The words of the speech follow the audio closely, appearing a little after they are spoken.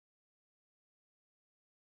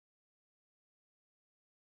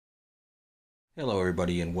Hello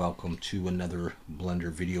everybody and welcome to another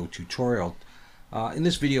Blender video tutorial. In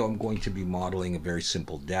this video I'm going to be modeling a very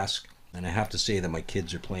simple desk, and I have to say that my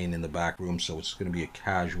kids are playing in the back room, so it's going to be a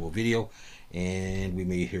casual video and we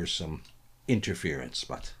may hear some interference,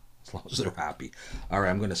 but as long as they're happy. Alright,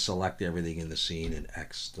 I'm going to select everything in the scene and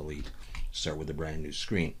X delete, start with a brand new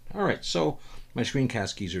screen. Alright, so my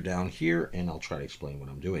screencast keys are down here and I'll try to explain what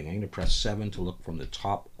I'm doing. I'm going to press 7 to look from the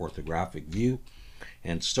top orthographic view.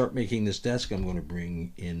 And start making this desk, I'm going to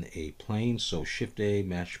bring in a plane, so Shift A,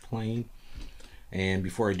 Mesh Plane. And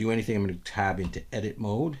before I do anything, I'm going to tab into Edit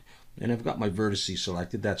Mode. And I've got my vertices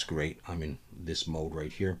selected. That's great. I'm in this mode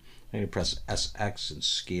right here. I'm going to press SX and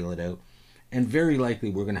scale it out. And very likely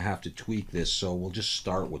we're going to have to tweak this, so we'll just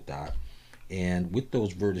start with that. And with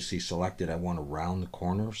those vertices selected, I want to round the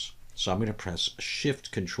corners. So I'm going to press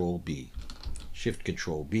Shift Control B. Shift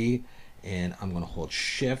Control B, and I'm going to hold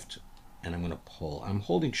Shift. And I'm going to pull. I'm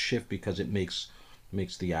holding Shift because it makes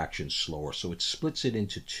the action slower, so it splits it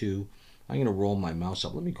into two. I'm going to roll my mouse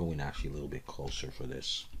up. Let me go in actually a little bit closer for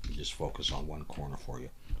this. Just focus on one corner for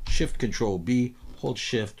you. Shift Control B, hold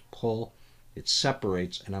Shift, pull. It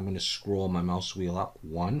separates, and I'm going to scroll my mouse wheel up.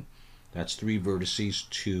 1. That's 3 vertices.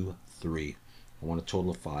 2, 3. I want a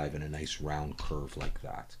total of 5 and a nice round curve like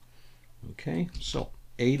that. Okay, so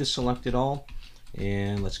A to select it all,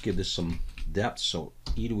 and let's give this some depth. So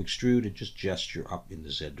E to extrude, and just gesture up in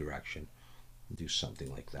the Z direction. Do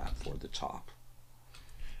something like that for the top.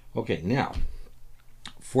 Okay, now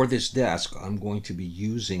for this desk, I'm going to be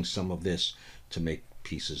using some of this to make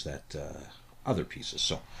pieces that other pieces.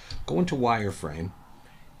 So go into wireframe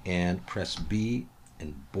and press B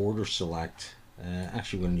and border select.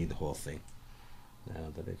 Actually, we're going to need the whole thing.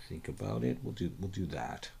 Now that I think about it, we'll do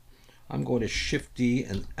that. I'm going to Shift D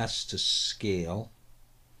and S to scale.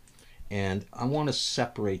 And I want to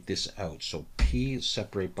separate this out. So P is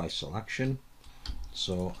separate by selection.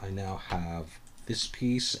 So I now have this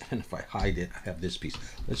piece, and if I hide it, I have this piece.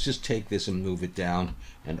 Let's just take this and move it down,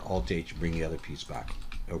 and Alt H to bring the other piece back.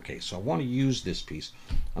 Okay, so I want to use this piece.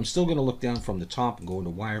 I'm still going to look down from the top and go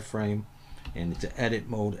into wireframe and into edit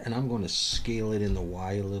mode, and I'm going to scale it in the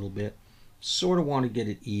Y a little bit. Sort of want to get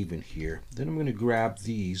it even here. Then I'm going to grab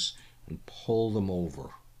these and pull them over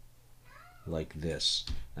like this,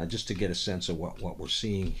 just to get a sense of what we're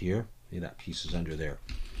seeing here. See, that piece is under there.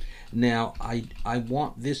 Now I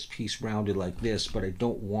want this piece rounded like this, but I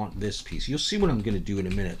don't want this piece. You'll see what I'm going to do in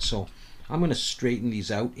a minute. So I'm going to straighten these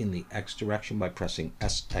out in the X direction by pressing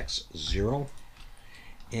SX0,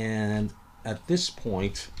 and at this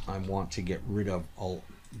point I want to get rid of all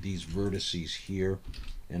these vertices here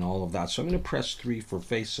and all of that. So I'm going to press 3 for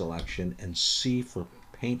face selection and C for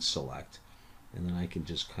paint select, and then I can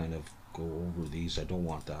just kind of go over these. I don't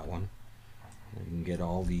want that one. I can get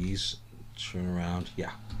all these, turn around.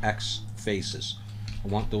 Yeah, X faces. I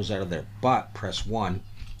want those out of there, but press 1.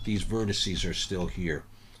 These vertices are still here.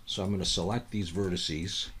 So I'm going to select these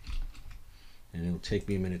vertices, and it'll take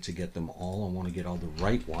me a minute to get them all. I want to get all the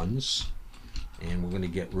right ones, and we're going to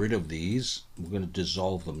get rid of these. We're going to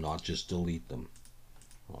dissolve them, not just delete them.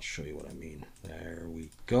 I'll show you what I mean. There we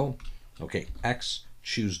go. Okay, X,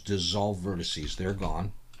 choose dissolve vertices. They're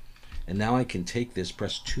gone. And now I can take this,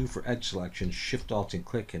 press 2 for edge selection, Shift Alt and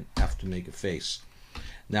click, and F to make a face.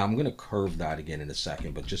 Now I'm going to curve that again in a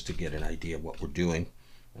second, but just to get an idea of what we're doing,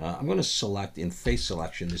 I'm going to select in face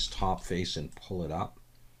selection this top face and pull it up.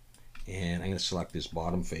 And I'm going to select this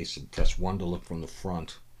bottom face and press 1 to look from the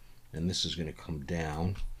front. And this is going to come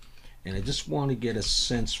down. And I just want to get a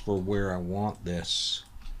sense for where I want this.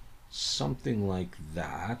 Something like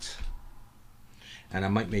that. And I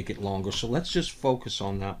might make it longer. So let's just focus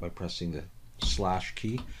on that by pressing the slash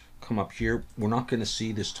key. Come up here. We're not going to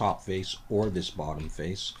see this top face or this bottom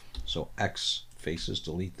face. So X faces,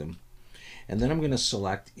 delete them. And then I'm going to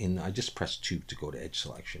select in, I just press 2 to go to edge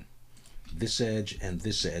selection. This edge and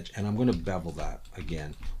this edge. And I'm going to bevel that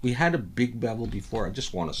again. We had a big bevel before. I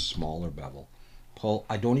just want a smaller bevel. Pull.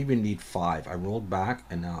 I don't even need 5. I rolled back,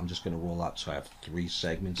 and now I'm just going to roll out so I have 3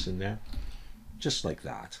 segments in there. Just like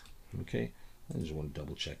that. Okay. I just want to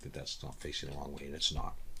double check that that's not facing the wrong way, and it's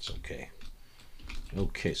not. It's okay.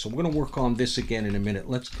 Okay, so we're going to work on this again in a minute.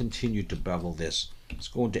 Let's continue to bevel this. Let's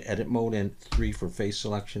go into edit mode and 3 for face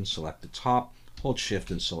selection. Select the top, hold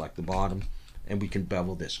Shift and select the bottom, and we can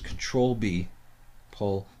bevel this. Control B,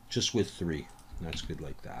 pull just with 3. That's good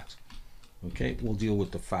like that. Okay, we'll deal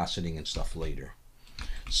with the faceting and stuff later.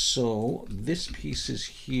 So this piece is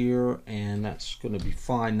here, and that's going to be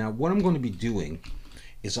fine. Now what I'm going to be doing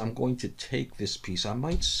is I'm going to take this piece. I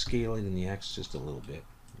might scale it in the X just a little bit.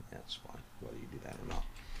 That's fine, whether you do that or not.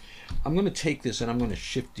 I'm going to take this and I'm going to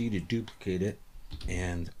Shift D to duplicate it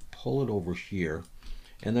and pull it over here,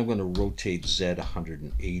 and then I'm going to rotate Z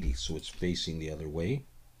 180 so it's facing the other way.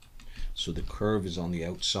 So the curve is on the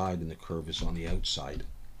outside and the curve is on the outside.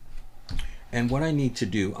 And what I need to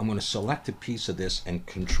do, I'm going to select a piece of this and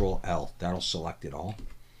Control L. That'll select it all.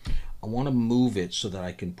 I want to move it so that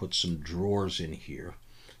I can put some drawers in here.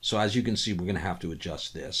 So as you can see, we're going to have to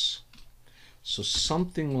adjust this. So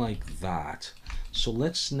something like that. So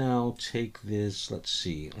let's now take this, let's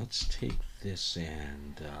see, let's take this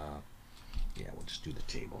and, yeah, we'll just do the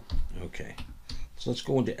table. Okay. So let's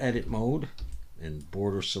go into edit mode and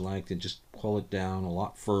border select and just pull it down a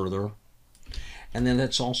lot further. And then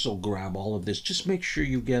let's also grab all of this. Just make sure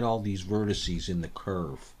you get all these vertices in the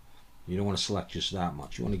curve. You don't want to select just that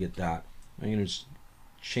much. You want to get that. I'm going to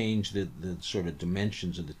change the sort of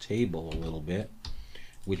dimensions of the table a little bit,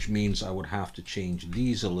 which means I would have to change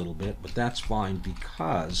these a little bit, but that's fine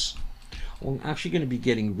because I'm actually going to be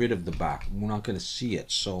getting rid of the back. We're not going to see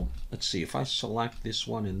it. So let's see, if I select this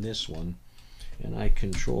one and this one, and I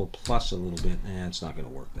Control plus a little bit, it's not going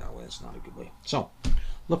to work that way. It's not a good way. So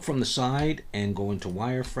look from the side and go into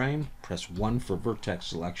wireframe, press 1 for vertex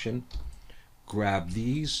selection, grab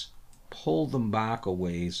these, pull them back a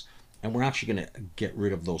ways, and we're actually going to get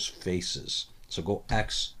rid of those faces. So go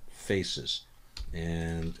X faces,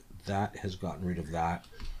 and that has gotten rid of that,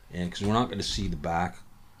 and because we're not going to see the back,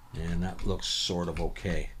 and that looks sort of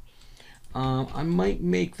okay. I might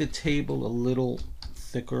make the table a little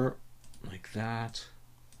thicker like that,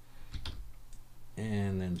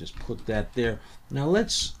 and then just put that there. Now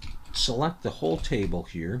let's select the whole table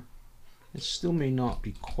here. It still may not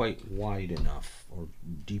be quite wide enough or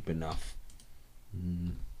deep enough.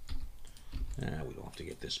 We don't have to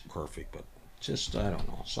get this perfect, but just, I don't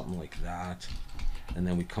know, something like that. And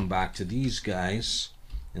then we come back to these guys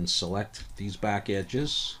and select these back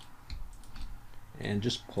edges and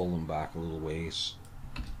just pull them back a little ways.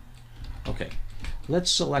 Okay,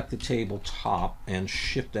 let's select the table top and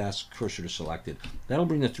Shift S cursor to selected. That'll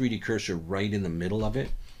bring the 3D cursor right in the middle of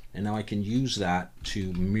it. And now I can use that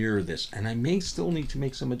to mirror this. And I may still need to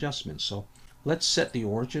make some adjustments. So let's set the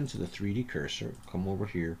origin to the 3D cursor. Come over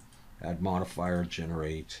here, add modifier,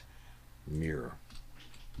 generate, mirror.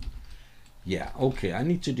 Yeah, okay, I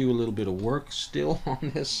need to do a little bit of work still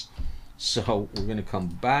on this. So we're going to come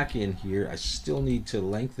back in here. I still need to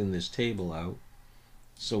lengthen this table out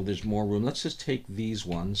so there's more room. Let's just take these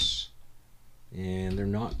ones, and they're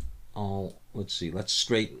not all, let's see, let's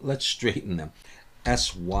straighten them.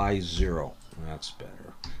 SY0, that's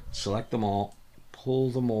better. Select them all,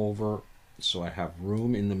 pull them over so I have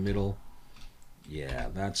room in the middle. Yeah,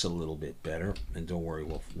 that's a little bit better. And don't worry,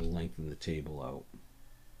 we'll lengthen the table out.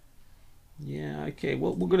 Yeah, okay,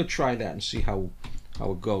 well, we're going to try that and see how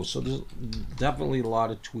it goes. So there's definitely a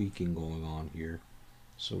lot of tweaking going on here.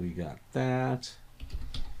 So we got that.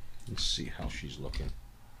 Let's see how she's looking.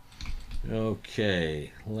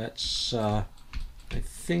 Okay, let's, I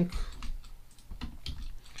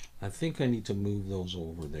think I need to move those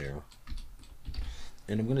over there.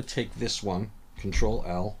 And I'm going to take this one, Control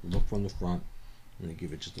L, look from the front, and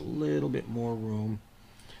give it just a little bit more room.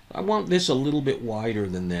 I want this a little bit wider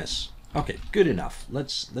than this. Okay, good enough.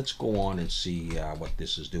 Let's go on and see what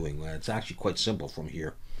this is doing. It's actually quite simple from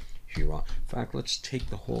here on. In fact, let's take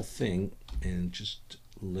the whole thing and just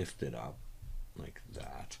lift it up like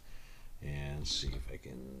that. And see if I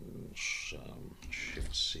can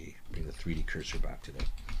Shift C, bring the 3D cursor back to there.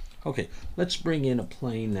 Okay, let's bring in a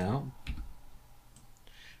plane now.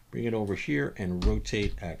 Bring it over here and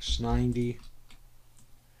rotate X90.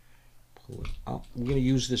 Pull it up. I'm going to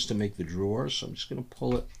use this to make the drawers, so I'm just going to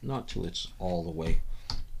pull it, not till it's all the way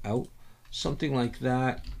out. Something like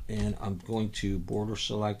that, and I'm going to border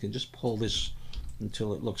select and just pull this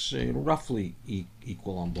until it looks roughly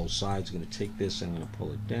equal on both sides. I'm going to take this and I'm going to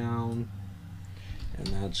pull it down, and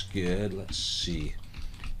that's good. Let's see.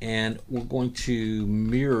 And we're going to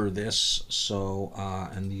mirror this, so,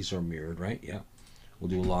 and these are mirrored, right? Yeah. We'll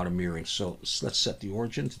do a lot of mirroring. So let's set the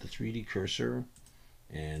origin to the 3D cursor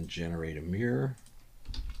and generate a mirror.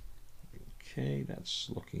 Okay, that's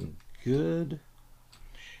looking good.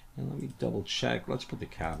 And let me double check. Let's put the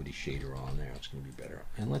cavity shader on there. It's going to be better.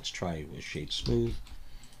 And let's try with shade smooth.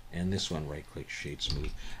 And this one, right click, shade smooth.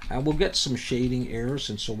 And we'll get some shading errors.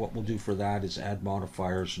 And so what we'll do for that is add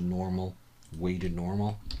modifiers, normal, weighted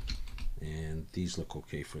normal. And these look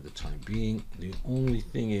okay for the time being. The only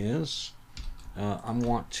thing is, I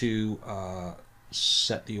want to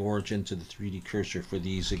set the origin to the 3D cursor for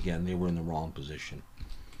these again. They were in the wrong position.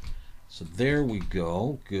 So there we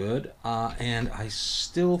go, good. And I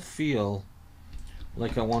still feel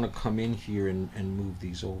like I want to come in here and move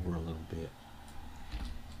these over a little bit.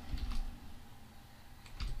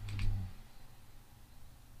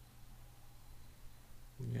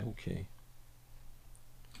 Yeah, okay.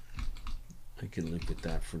 I can live with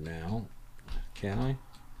that for now. Can I?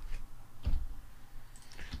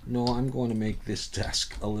 No, I'm going to make this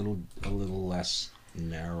desk a little less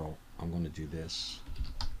narrow. I'm going to do this.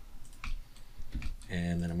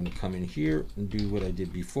 And then I'm going to come in here and do what I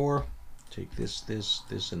did before. Take this,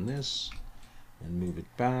 and this, and move it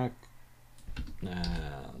back.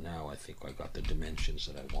 Now I think I got the dimensions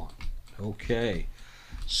that I want. Okay.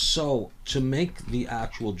 So to make the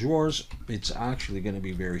actual drawers, it's actually going to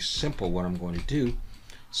be very simple. What I'm going to do,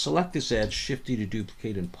 select this edge, Shift D to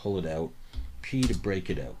duplicate and pull it out, P to break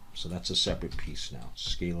it out. So that's a separate piece now.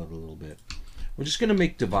 Scale it a little bit. We're just going to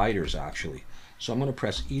make dividers actually. So I'm going to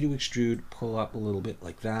press E to extrude, pull up a little bit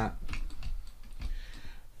like that,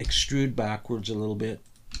 extrude backwards a little bit,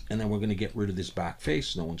 and then we're going to get rid of this back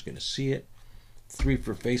face. No one's going to see it. 3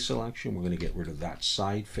 for face selection. We're going to get rid of that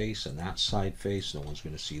side face and that side face. No one's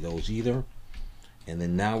going to see those either. And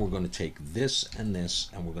then now we're going to take this and this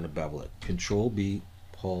and we're going to bevel it. Control B,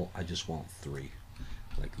 pull. I just want 3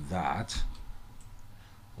 like that.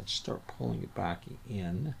 Let's start pulling it back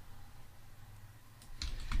in.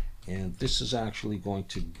 And this is actually going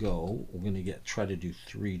to go, we're going to try to do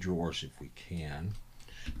 3 drawers if we can.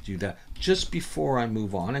 Do that just before I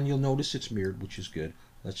move on, and you'll notice it's mirrored, which is good.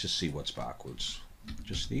 Let's just see what's backwards.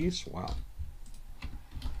 Just these? Wow.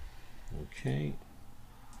 Okay.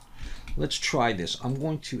 Let's try this. I'm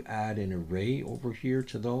going to add an array over here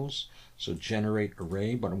to those. So generate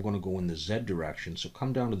array, but I'm going to go in the Z direction. So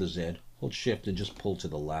come down to the Z, hold Shift and just pull to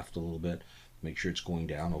the left a little bit. Make sure it's going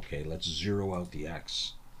down. Okay, let's zero out the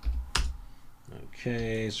X.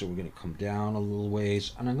 Okay, so we're going to come down a little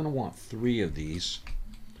ways, and I'm going to want 3 of these.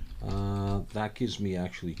 That gives me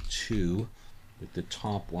actually 2 with the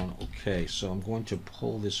top one. Okay, so I'm going to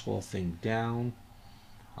pull this whole thing down.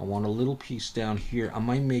 I want a little piece down here. I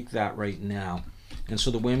might make that right now. And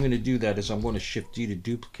so the way I'm going to do that is I'm going to Shift D to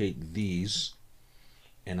duplicate these,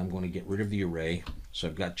 and I'm going to get rid of the array. So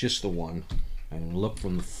I've got just the one. I'm going to look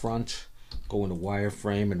from the front, go into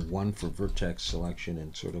wireframe, and 1 for vertex selection,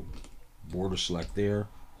 and sort of border select there.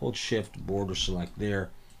 Hold Shift, border select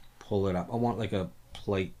there, pull it up. I want like a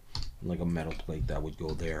plate, like a metal plate that would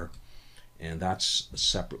go there. And that's a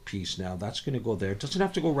separate piece now. That's going to go there. It doesn't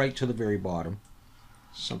have to go right to the very bottom.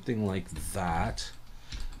 Something like that.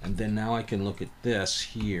 And then now I can look at this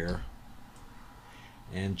here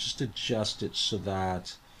and just adjust it so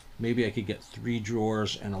that maybe I could get 3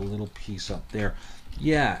 drawers and a little piece up there.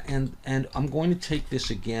 Yeah, and I'm going to take this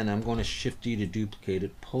again. I'm going to Shift D to duplicate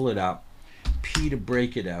it, pull it up, P to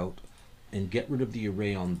break it out, and get rid of the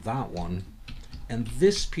array on that one. And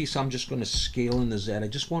this piece I'm just going to scale in the Z. I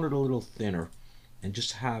just want it a little thinner and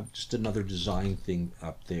just have just another design thing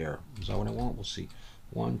up there. Is that what I want? We'll see.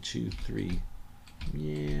 1, 2, 3.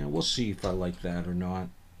 Yeah, we'll see if I like that or not.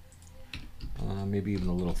 Maybe even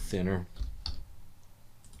a little thinner.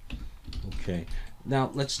 Okay,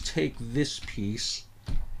 now let's take this piece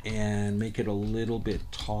and make it a little bit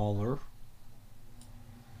taller.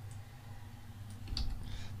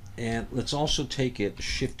 And let's also take it,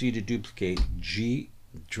 Shift D to duplicate, G,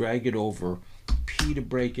 drag it over, P to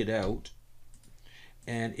break it out,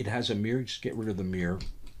 and it has a mirror. Just get rid of the mirror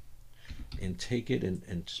and take it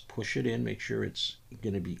and just push it in, make sure it's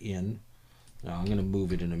going to be in. Now I'm going to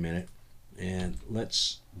move it in a minute, and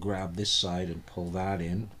let's grab this side and pull that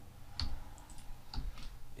in,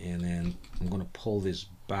 and then I'm going to pull this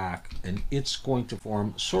back, and it's going to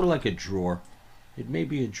form sort of like a drawer. It may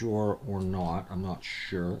be a drawer or not, I'm not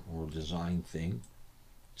sure, or a design thing.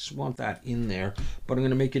 Just want that in there, but I'm going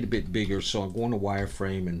to make it a bit bigger, so I'm going to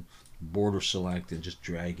wireframe and border select and just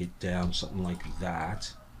drag it down, something like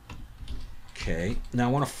that. Okay, now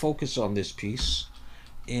I want to focus on this piece,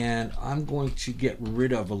 and I'm going to get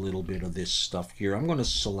rid of a little bit of this stuff here. I'm going to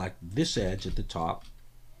select this edge at the top,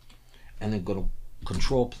 and then go to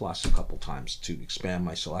Control plus a couple times to expand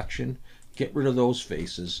my selection, get rid of those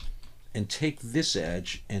faces, and take this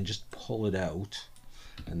edge and just pull it out,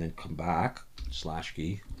 and then come back, slash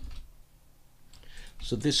key.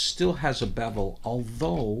 So this still has a bevel,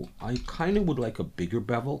 although I kind of would like a bigger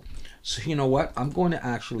bevel. So you know what? I'm going to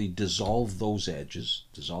actually dissolve those edges,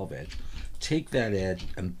 dissolve edge, take that edge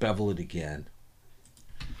and bevel it again.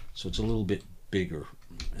 So it's a little bit bigger.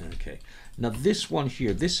 Okay. Now this one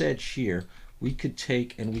here, this edge here, we could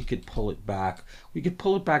take and we could pull it back. We could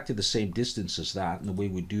pull it back to the same distance as that, and the way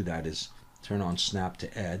we do that is turn on snap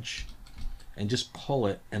to edge and just pull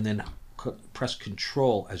it, and then press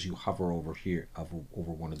Control as you hover over here,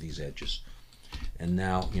 over one of these edges. And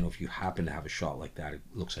now, you know, if you happen to have a shot like that, it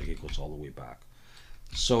looks like it goes all the way back.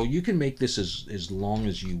 So you can make this as long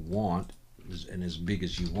as you want. and as big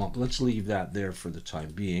as you want. But let's leave that there for the time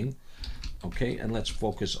being. Okay, and let's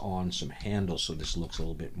focus on some handles so this looks a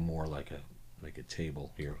little bit more like a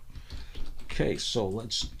table here. Okay, so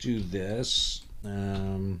let's do this.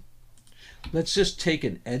 Let's just take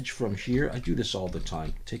an edge from here. I do this all the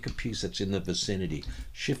time. Take a piece that's in the vicinity.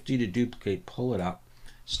 Shift D to duplicate, pull it up.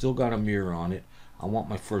 Still got a mirror on it. I want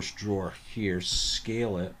my first drawer here.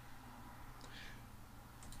 Scale it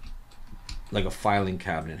like a filing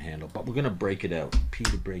cabinet handle, but we're going to break it out. P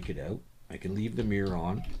to break it out. I can leave the mirror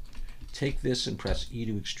on. Take this and press E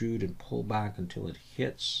to extrude and pull back until it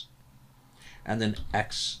hits. And then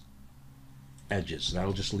X edges.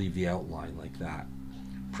 That'll just leave the outline like that.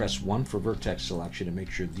 Press 1 for vertex selection and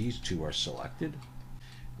make sure these two are selected.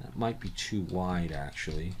 That might be too wide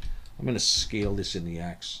actually. I'm going to scale this in the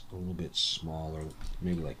X a little bit smaller,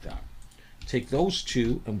 maybe like that. Take those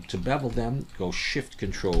two and to bevel them, go Shift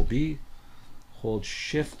Control B, hold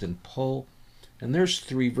Shift and pull. And there's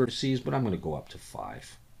 3 vertices, but I'm going to go up to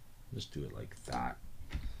 5. Just do it like that.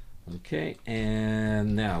 Okay,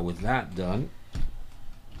 and now with that done,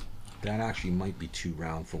 that actually might be too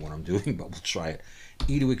round for what I'm doing, but we'll try it.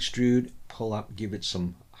 E to extrude, pull up, give it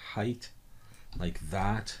some height like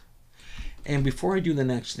that. And before I do the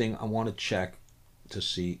next thing, I want to check to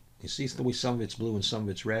see, you see the way some of it's blue and some of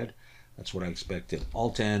it's red? That's what I expected.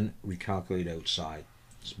 Alt N, recalculate outside.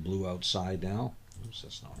 It's blue outside now. Oops,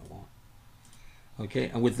 that's not what I want. Okay,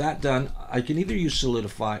 and with that done, I can either use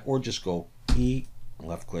Solidify or just go E,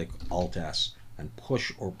 left click, Alt S, and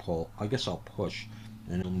push or pull. I guess I'll push,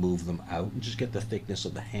 and it'll move them out and just get the thickness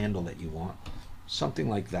of the handle that you want. Something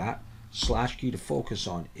like that. Slash key to focus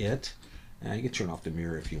on it. And you can turn off the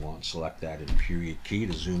mirror if you want. Select that and period key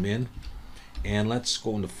to zoom in. And let's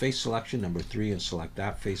go into face selection, number 3, and select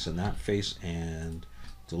that face and that face and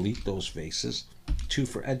delete those faces. 2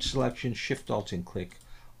 for edge selection, Shift Alt and click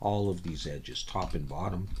all of these edges, top and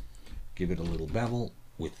bottom. Give it a little bevel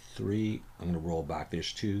with 3. I'm going to roll back.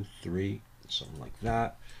 There's 2, 3, something like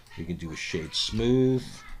that. You can do a shade smooth.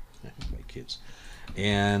 My kids.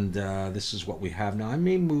 And this is what we have now. I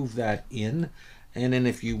may move that in, and then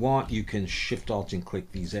if you want, you can Shift Alt and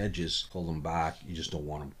click these edges, pull them back. You just don't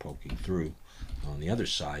want them poking through on the other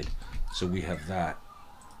side. So we have that.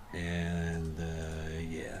 And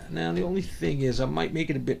yeah. Now the only thing is, I might make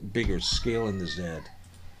it a bit bigger, scale in the Z.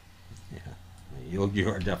 Yeah, you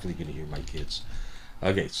are definitely going to hear my kids.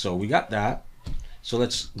 Okay, so we got that. So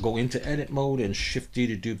let's go into edit mode and Shift D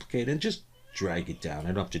to duplicate and just drag it down. I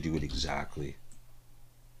don't have to do it exactly.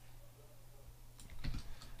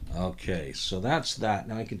 Okay, so that's that.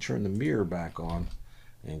 Now I can turn the mirror back on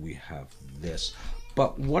and we have this.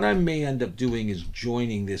 But what I may end up doing is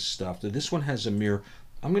joining this stuff. This one has a mirror.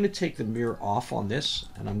 I'm going to take the mirror off on this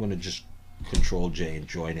and I'm going to just Control J and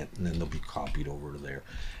join it, and then they'll be copied over to there.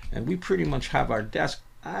 And we pretty much have our desk.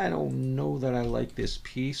 I don't know that I like this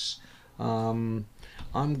piece. I'm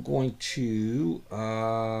going to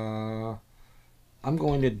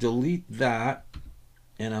delete that,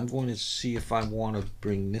 and I'm going to see if I want to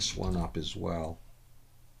bring this one up as well.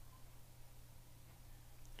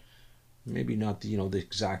 Maybe not the, you know, the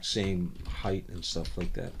exact same height and stuff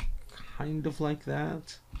like that. Kind of like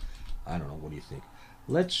that. I don't know. What do you think?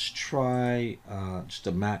 Let's try just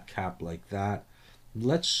a matte cap like that.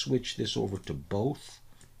 Let's switch this over to both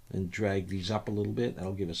and drag these up a little bit.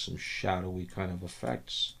 That'll give us some shadowy kind of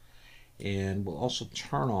effects. And we'll also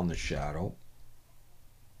turn on the shadow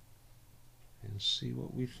and see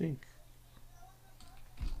what we think.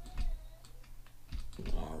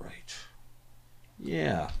 All right.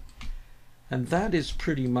 Yeah. And that is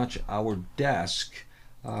pretty much our desk.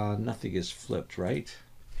 Nothing is flipped, right?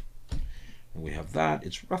 And we have that.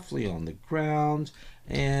 It's roughly on the ground.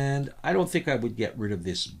 And I don't think I would get rid of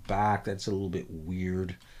this back. That's a little bit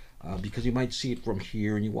weird because you might see it from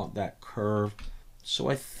here and you want that curve. So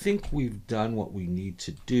I think we've done what we need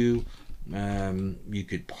to do. You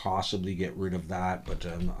could possibly get rid of that, but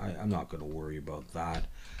I'm not going to worry about that.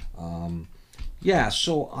 Yeah,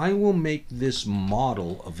 so I will make this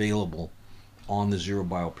model available on the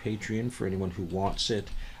ZeroBio Patreon for anyone who wants it.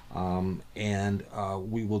 And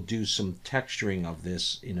we will do some texturing of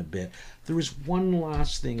this in a bit. There is one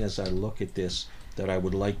last thing as I look at this that I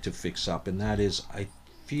would like to fix up, and that is I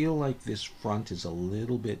feel like this front is a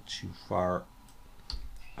little bit too far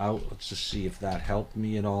out. Let's just see if that helped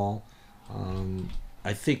me at all.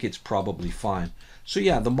 I think it's probably fine. So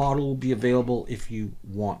yeah, the model will be available if you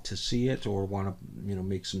want to see it or want to, you know,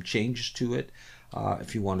 make some changes to it.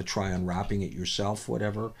 If you want to try unwrapping it yourself,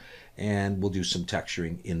 whatever. And we'll do some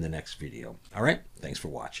texturing in the next video. All right, thanks for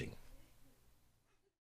watching.